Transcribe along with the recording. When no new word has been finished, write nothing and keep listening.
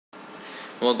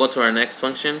we'll go to our next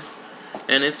function,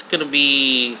 and it's gonna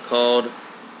be called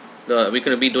we're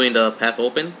gonna be doing the path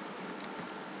open.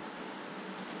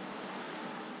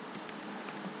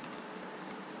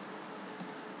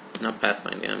 Not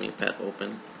pathfinding, I mean path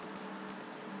open.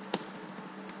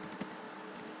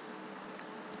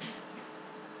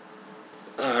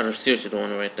 There's seriously the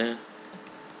one right there.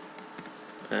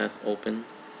 Path open.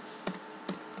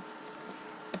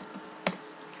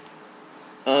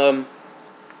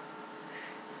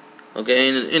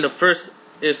 Okay, in the first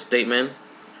if statement,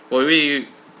 well, you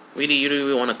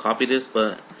really want to copy this,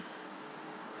 but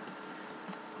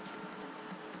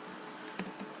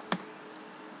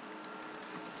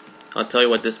I'll tell you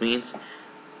what this means.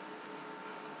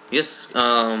 Yes,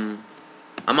 I'm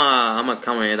gonna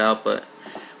comment it out, but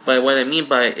what I mean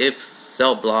by if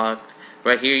cell blocked,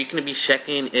 right here, you can be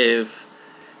checking if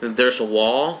there's a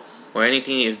wall or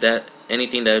anything, if that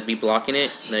anything that would be blocking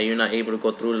it, that you're not able to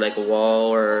go through, like a wall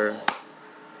or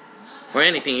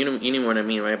anything. You know what I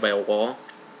mean, right? By a wall.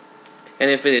 And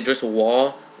if there's a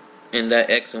wall in that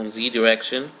X and Z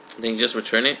direction, then you just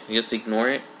return it. You just ignore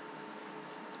it,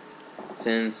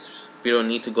 since we don't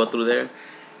need to go through there.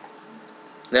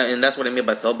 And that's what I mean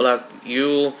by cell block.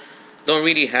 You don't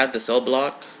really have the cell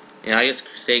block, and I just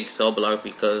say cell block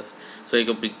because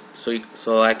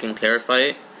so I can clarify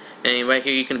it. And right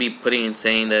here you can be putting in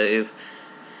saying that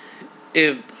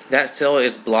if that cell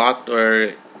is blocked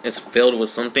or is filled with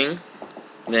something,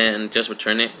 then just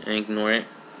return it and ignore it.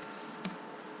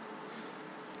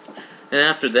 And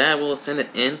after that, we'll send an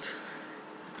int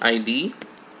ID,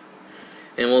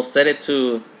 and we'll set it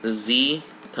to the Z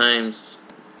times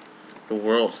the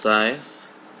world size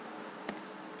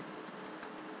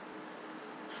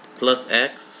plus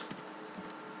X,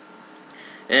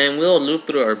 and we'll loop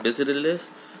through our visited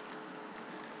lists.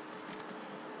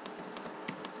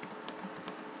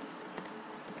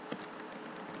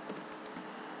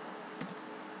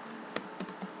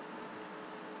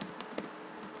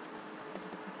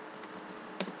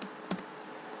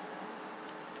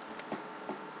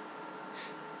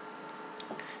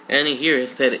 And here it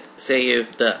said, say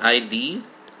if the ID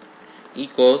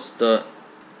equals the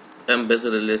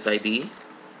unvisited list ID,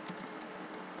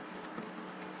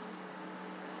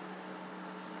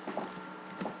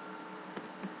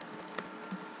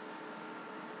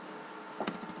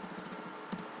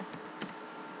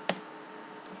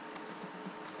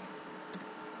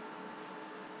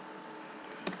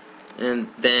 and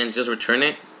then just return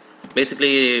it.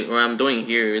 Basically, what I'm doing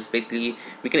here is basically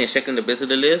we can check in the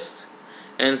visitor list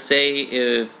and say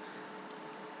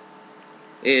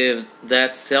if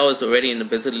that cell is already in the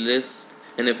visitor list,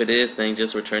 and if it is, then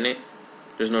just return it.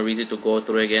 There's no reason to go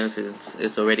through it again since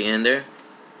it's already in there.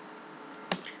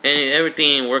 And if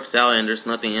everything works out and there's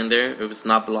nothing in there, if it's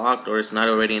not blocked or it's not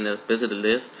already in the visitor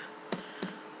list,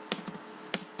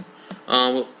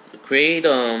 we'll create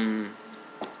a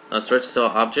search cell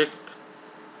object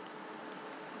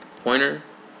pointer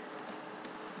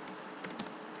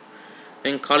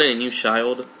and call it a new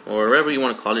child, or whatever you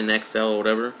want to call it, in Excel or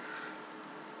whatever.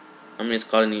 I'm just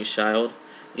calling new child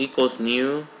equals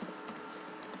new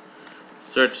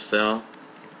search cell,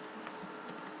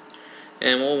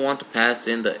 and we'll want to pass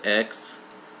in the X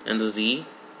and the Z,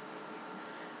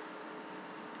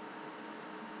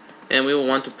 and we will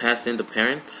want to pass in the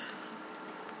parent.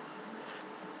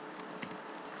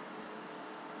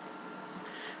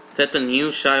 Set the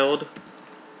new child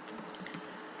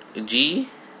G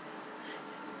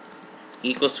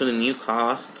equals to the new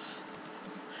costs,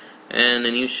 and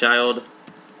the new child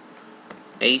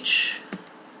H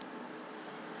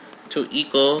to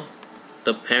equal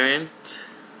the parent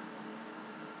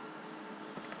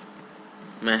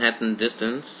Manhattan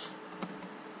distance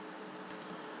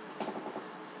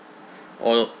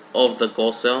or of the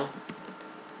goal cell.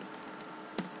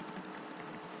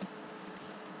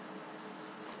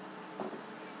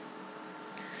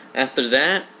 After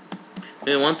that,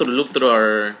 we want to look through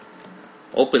our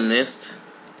open list.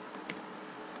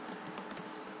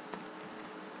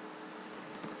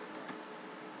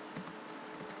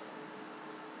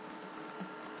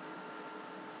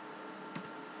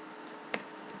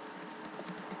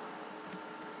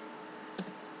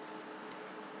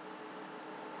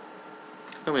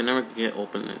 How we never get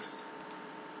open list?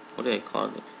 What do I call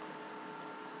it?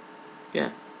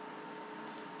 Yeah.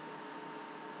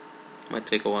 Might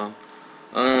take a while.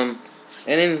 And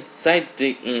inside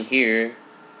in here,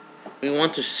 we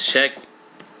want to check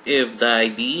if the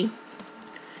ID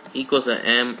equals a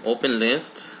M open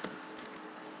list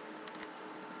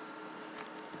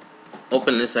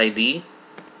ID,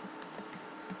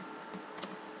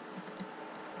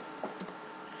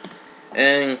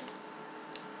 and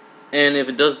And if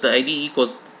it does the ID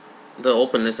equals the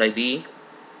open list ID,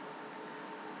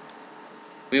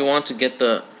 we want to get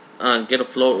the get a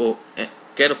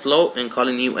float and call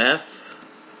it new F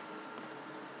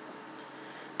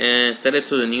and set it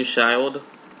to the new child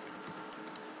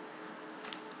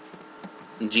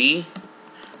G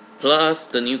plus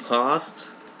the new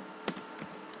cost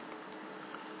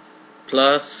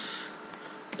plus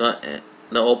the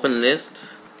open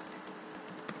list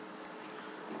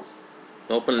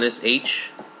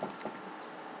H,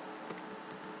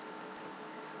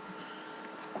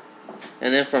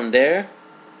 and then from there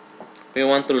we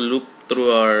want to loop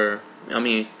through our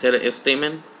set an if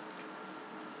statement.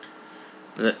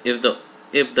 If the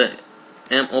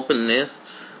M open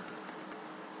list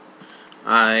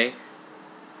I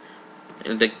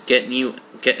and the get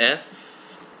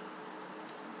F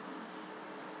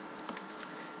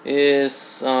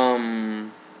is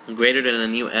greater than the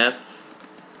new F,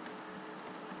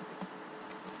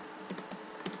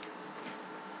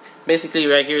 basically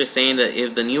right here is saying that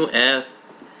if the new F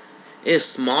is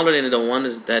smaller than the one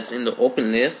that's in the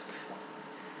open list,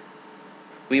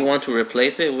 we want to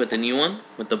replace it with the new one,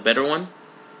 with the better one.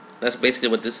 That's basically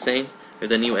what this is saying. If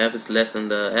the new F is less than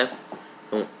the F,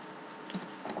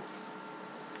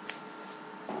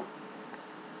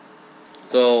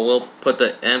 so we'll put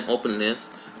the M open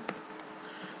list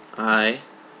I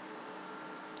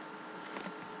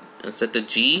and set the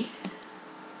G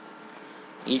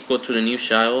equal to the new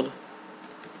child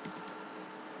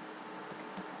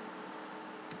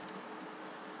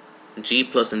G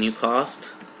plus the new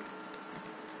cost,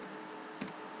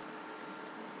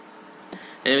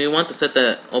 and we want to set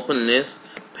the open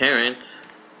list parent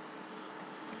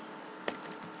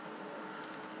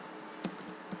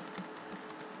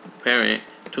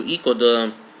to equal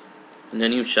the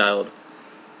new child.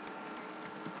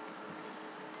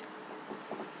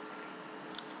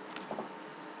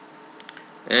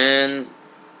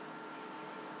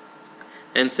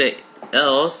 And say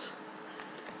else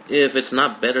if it's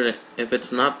not better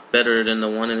than the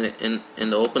one in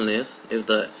the open list, if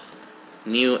the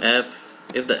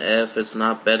F is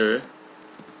not better,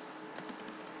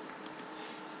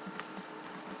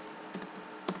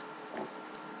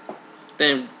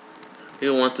 then we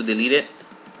want to delete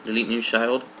new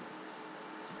child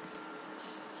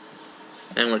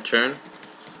and return.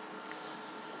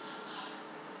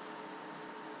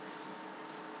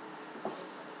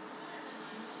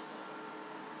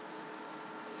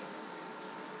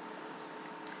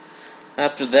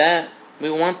 After that, we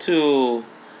want to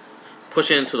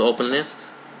push it into the open list,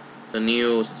 the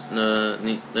new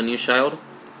child.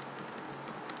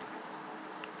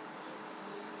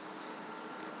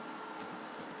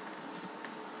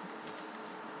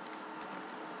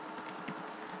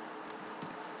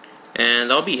 And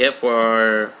that'll be it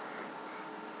for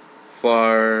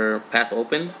our path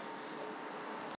open.